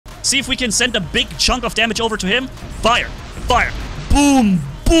See if we can send a big chunk of damage over to him. Fire. Fire. Boom.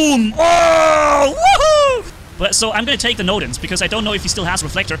 Boom. Oh! Woohoo! But, so I'm gonna take the Nodens because I don't know if he still has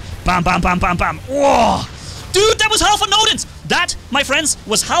Reflector. Bam, bam, bam, bam, bam. Whoa! Dude, that was half a Nodens! That, my friends,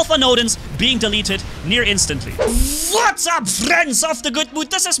 was half a Nodens being deleted near instantly. What's up, friends of the good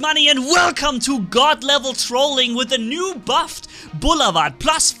mood? This is Manni and welcome to God level trolling with the new buffed Bulava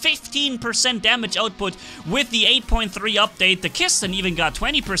plus 15% damage output with the 8.3 update. The Kisten even got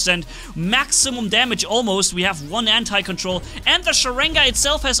 20% maximum damage almost. We have 1 anti-control and the Sharanga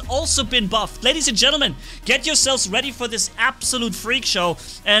itself has also been buffed. Ladies and gentlemen, get yourselves ready for this absolute freak show.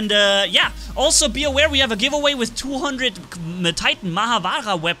 And yeah, also be aware we have a giveaway with 200 Titan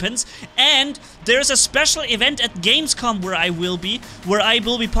Mahavara weapons, and there's a special event at Gamescom where I will be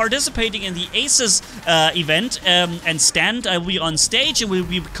participating in the Aces event and stand. I will be on stage and we'll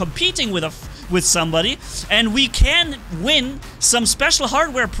be competing with somebody, and we can win some special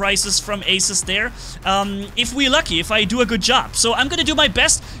hardware prizes from Aces there if we're lucky, if I do a good job. So I'm gonna do my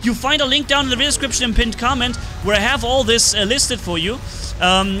best. You find a link down in the video description and pinned comment where I have all this listed for you.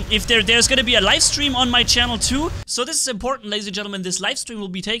 If there's gonna be a live stream on my channel too. So this is important, ladies and gentlemen. This live stream will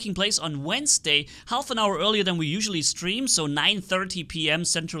be taking place on Wednesday, half an hour earlier than we usually stream, so 9:30 p.m.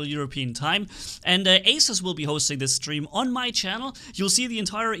 Central European time. And Aces will be hosting this stream on my channel. You'll see the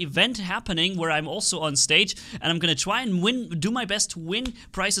entire event happening where I'm also on stage, and I'm gonna try and do my best to win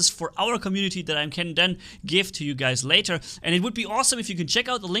prizes for our community that I can then give to you guys later. And it would be awesome if you can check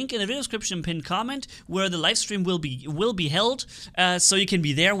out the link in the video description and pinned comment where the live stream will be held, so you can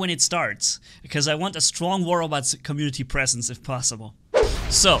be there when it starts, because I want a strong War Robots community presence if possible.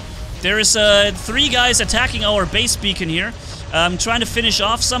 So there is 3 guys attacking our base beacon here. I'm trying to finish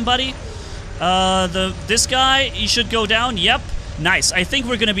off somebody. This guy, he should go down. Yep, nice. I think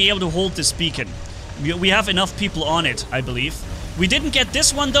we're gonna be able to hold this beacon. We have enough people on it, I believe. We didn't get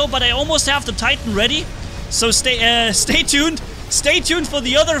this one though, but I almost have the Titan ready. So stay tuned. Stay tuned for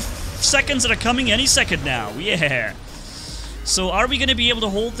the other seconds that are coming any second now. Yeah. So are we gonna be able to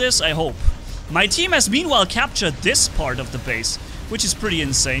hold this? I hope. My team has meanwhile captured this part of the base, which is pretty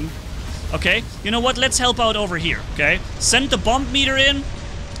insane. Okay, you know what? Let's help out over here, okay? Send the bomb meter in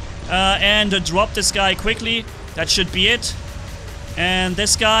and drop this guy quickly. That should be it. And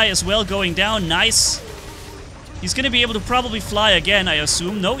this guy as well going down. Nice. He's gonna be able to probably fly again, I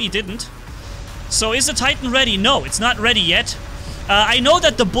assume. No, he didn't. So is the Titan ready? No, it's not ready yet. I know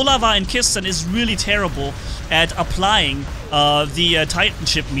that the Bulava in Kisten is really terrible at applying the Titan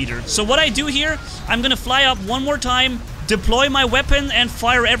chip meter. So what I do here, I'm gonna fly up one more time, deploy my weapon, and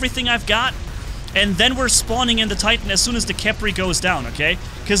fire everything I've got. And then we're spawning in the Titan as soon as the Capri goes down, okay?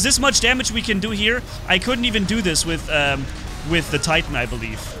 Because this much damage we can do here, I couldn't even do this with the Titan, I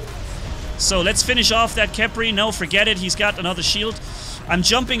believe. So let's finish off that Capri. No, forget it, he's got another shield. I'm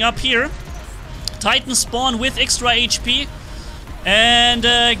jumping up here. Titan spawn with extra HP. And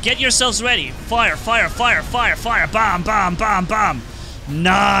get yourselves ready. Fire, fire, fire, fire, fire. Bam, bam, bam, bam.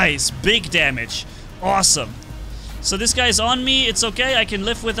 Nice. Big damage. Awesome. So this guy's on me. It's okay. I can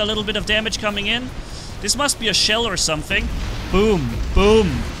live with a little bit of damage coming in. This must be a shell or something. Boom.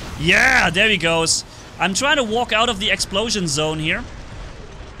 Boom. Yeah, there he goes. I'm trying to walk out of the explosion zone here.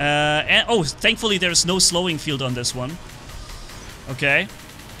 And oh, thankfully there's no slowing field on this one. Okay.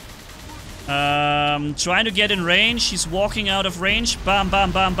 Trying to get in range. He's walking out of range. Bam,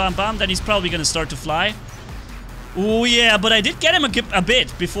 bam, bam, bam, bam. Then he's probably gonna start to fly. Oh yeah, but I did get him a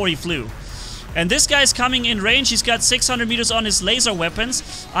bit before he flew. And this guy's coming in range. He's got 600 meters on his laser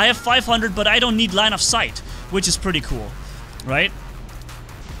weapons. I have 500, but I don't need line of sight, which is pretty cool, right?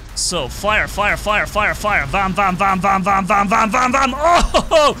 So fire, fire, fire, fire, fire. Bam, bam, bam, bam, bam, bam, bam, bam, bam.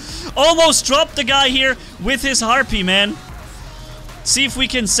 Oh, almost dropped the guy here with his harpy, man. See if we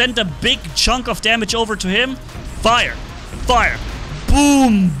can send a big chunk of damage over to him. Fire. Fire.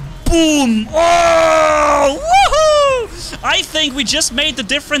 Boom. Boom. Oh! Woohoo! I think we just made the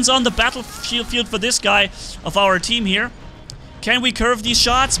difference on the battlefield for this guy of our team here. Can we curve these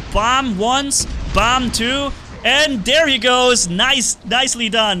shots? Bomb once. Bomb two. And there he goes. Nicely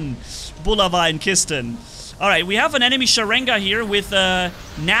done. Bulava and Kisten. Alright, we have an enemy Sharanga here with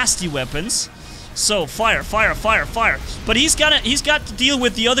nasty weapons. So fire, fire, fire, fire. But he's got to deal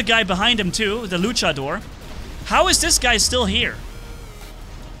with the other guy behind him too, the luchador. How is this guy still here?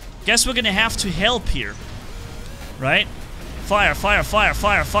 Guess we're gonna have to help here, right? Fire, fire, fire,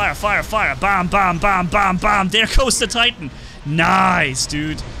 fire, fire, fire, fire. Bam, bam, bam, bam, bam. There goes the Titan. Nice,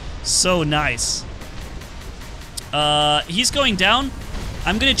 dude. So nice. He's going down.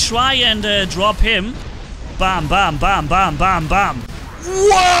 I'm gonna try and drop him. Bam, bam, bam, bam, bam, bam.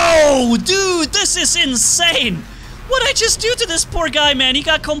 Whoa, dude, this is insane. What'd I just do to this poor guy, man? He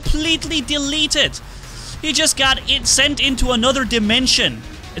got completely deleted. He just got sent into another dimension.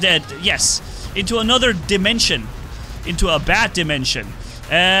 Yes, into another dimension. Into a bad dimension.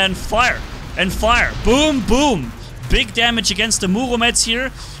 And fire. And fire. Boom, boom. Big damage against the Muromets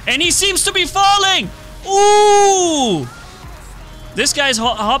here. And he seems to be falling. Ooh. This guy's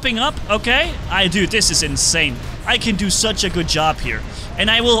hopping up. Okay. Dude, this is insane. I can do such a good job here.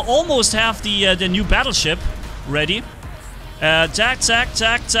 And I will almost have the new battleship ready. Tack, tack,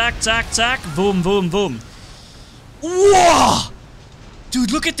 tack, tack, tack, tack. Boom, boom, boom. Whoa!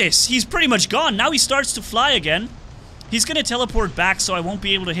 Dude, look at this. He's pretty much gone. Now he starts to fly again. He's gonna teleport back, so I won't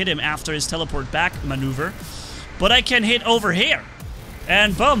be able to hit him after his teleport back maneuver. But I can hit over here.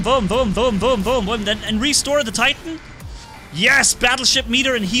 And boom, boom, boom, boom, boom, boom, boom. And restore the Titan. Yes, battleship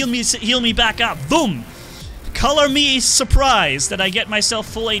meter and heal me back up. Boom! Color me surprised that I get myself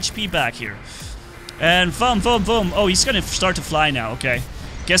full HP back here. And boom, boom, boom. Oh, he's gonna start to fly now. Okay.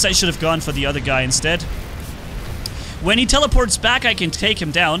 Guess I should have gone for the other guy instead. When he teleports back, I can take him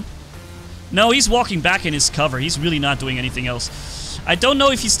down. No, he's walking back in his cover. He's really not doing anything else. I don't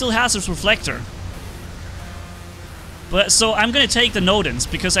know if he still has his reflector. But so I'm gonna take the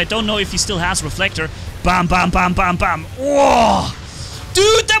Nodens because I don't know if he still has reflector. Bam, bam, bam, bam, bam. Whoa!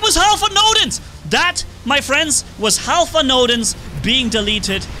 Dude, that was half a Nodens! That, my friends, was half a Nodens being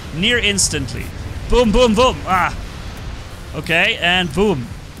deleted near instantly. Boom, boom, boom. Ah. Okay, and boom.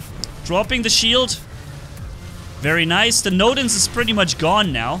 Dropping the shield. Very nice. The Nodens is pretty much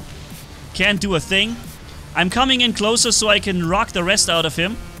gone now. Can't do a thing. I'm coming in closer so I can rock the rest out of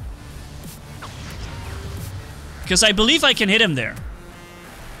him. Because I believe I can hit him there.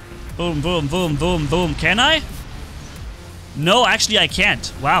 Boom, boom, boom, boom, boom. Can I? No, actually I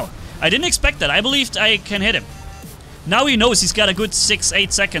can't. Wow. I didn't expect that. I believed I can hit him. Now he knows he's got a good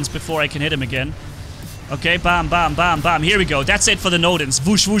 6-8 seconds before I can hit him again. Okay, bam, bam, bam, bam. Here we go. That's it for the Nodens.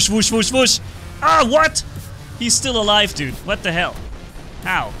 Whoosh, whoosh, whoosh, whoosh, whoosh. Ah, what? He's still alive, dude. What the hell?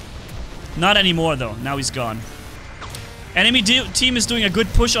 How? Not anymore, though. Now he's gone. Enemy team is doing a good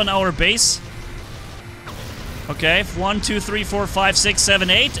push on our base. Okay, 1, 2, 3, 4, 5, 6, 7,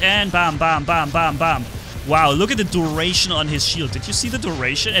 8, and bam, bam, bam, bam, bam. Wow, look at the duration on his shield. Did you see the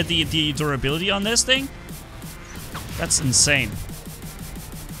duration, the durability on this thing? That's insane.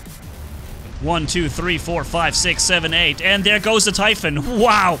 1, 2, 3, 4, 5, 6, 7, 8, and there goes the Typhon.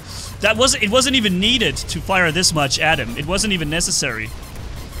 Wow, it wasn't even needed to fire this much at him. It wasn't even necessary.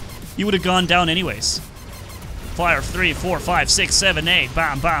 He would have gone down anyways. Fire 3, 4, 5, 6, 7, 8.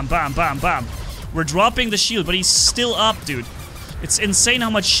 Bam, bam, bam, bam, bam. We're dropping the shield, but he's still up, dude. It's insane how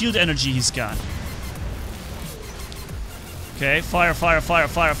much shield energy he's got. Okay, fire, fire, fire,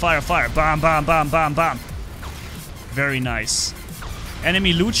 fire, fire, fire. Bam, bam, bam, bam, bam. Very nice.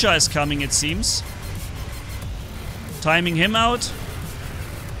 Enemy Lucha is coming, it seems. Timing him out.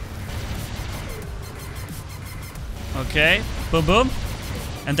 Okay, boom, boom.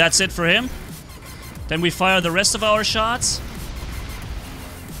 And that's it for him. Then we fire the rest of our shots.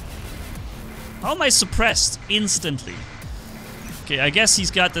 How am I suppressed instantly? Okay, I guess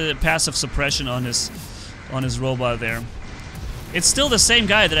he's got the passive suppression on his robot there. It's still the same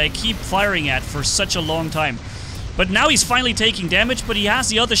guy that I keep firing at for such a long time. But now he's finally taking damage, but he has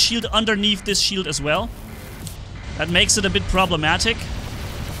the other shield underneath this shield as well. That makes it a bit problematic.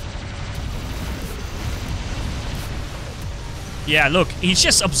 Yeah, look, he's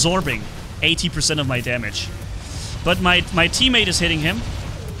just absorbing 80% of my damage. But my teammate is hitting him.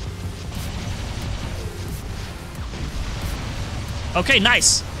 Okay,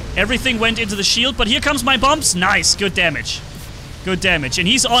 nice. Everything went into the shield, but here comes my bumps. Nice, good damage. Good damage. And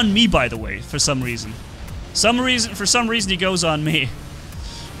he's on me, by the way, for some reason. For some reason, he goes on me.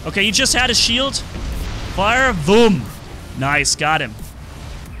 Okay, he just had a shield. Fire, boom. Nice, got him.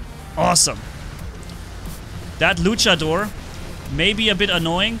 Awesome. That luchador may be a bit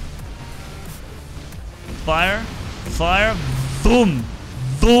annoying. Fire, fire, boom,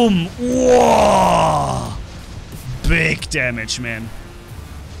 boom. Whoa! Big damage, man.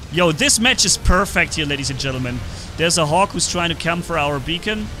 Yo, this match is perfect here, ladies and gentlemen. There's a Hawk who's trying to come for our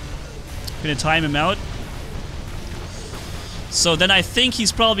beacon. Gonna time him out. So then I think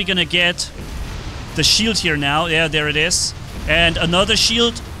he's probably gonna get the shield here now. Yeah, there it is. And another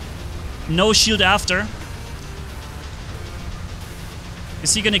shield. No shield after.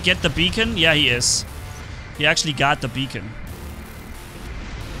 Is he gonna get the beacon? Yeah, he is. He actually got the beacon.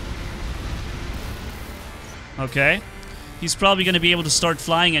 Okay. He's probably gonna be able to start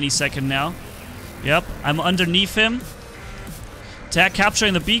flying any second now. Yep, I'm underneath him.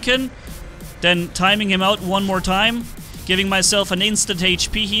 Capturing the beacon. Then timing him out one more time. Giving myself an instant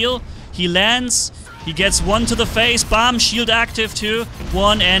HP heal. He lands. He gets one to the face. Bam, shield active too.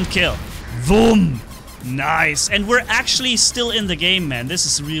 One and kill. Boom. Nice. And we're actually still in the game, man. This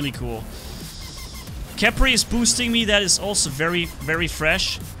is really cool. Capri is boosting me. That is also very, very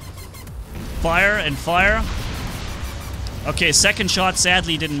fresh. Fire and fire. Okay, second shot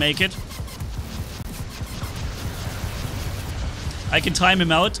sadly didn't make it. I can time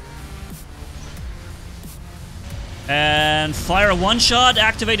him out. And fire one shot,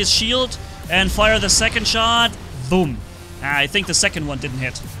 activate his shield, and fire the second shot. Boom. I think the second one didn't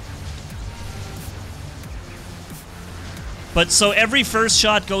hit. But so every first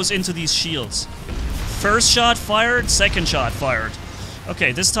shot goes into these shields. First shot fired, second shot fired.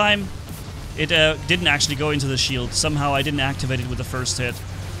 Okay, this time it didn't actually go into the shield. Somehow I didn't activate it with the first hit.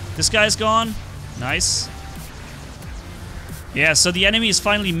 This guy's gone. Nice. Yeah, so the enemy is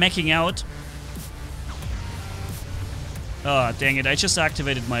finally meching out. Oh, dang it. I just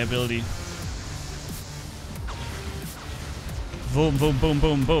activated my ability. Boom, boom, boom,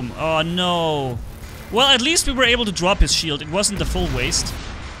 boom, boom. Oh, no. Well, at least we were able to drop his shield. It wasn't a full waste.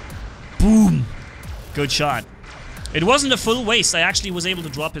 Boom. Good shot. It wasn't a full waste. I actually was able to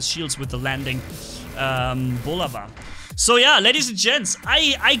drop his shields with the landing Bulava. So yeah, ladies and gents,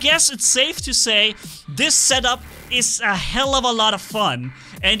 I guess it's safe to say this setup is a hell of a lot of fun.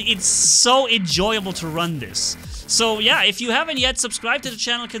 And it's so enjoyable to run this. So yeah, if you haven't yet subscribed to the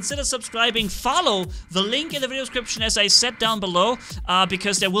channel, consider subscribing. Follow the link in the video description as I said down below,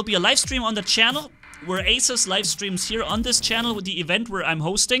 because there will be a live stream on the channel where Asus live streams here on this channel with the event where I'm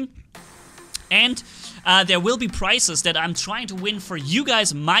hosting. And there will be prizes that I'm trying to win for you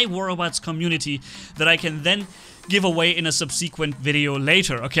guys, my War Robots community, that I can then give away in a subsequent video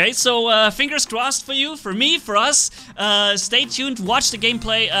later, okay? So fingers crossed for you, for me, for us. Stay tuned, watch the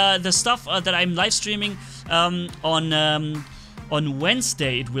gameplay, the stuff that I'm live streaming on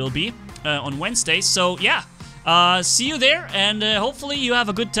Wednesday. It will be on Wednesday. So yeah, see you there, and hopefully you have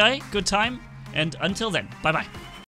a good time. And until then, bye bye.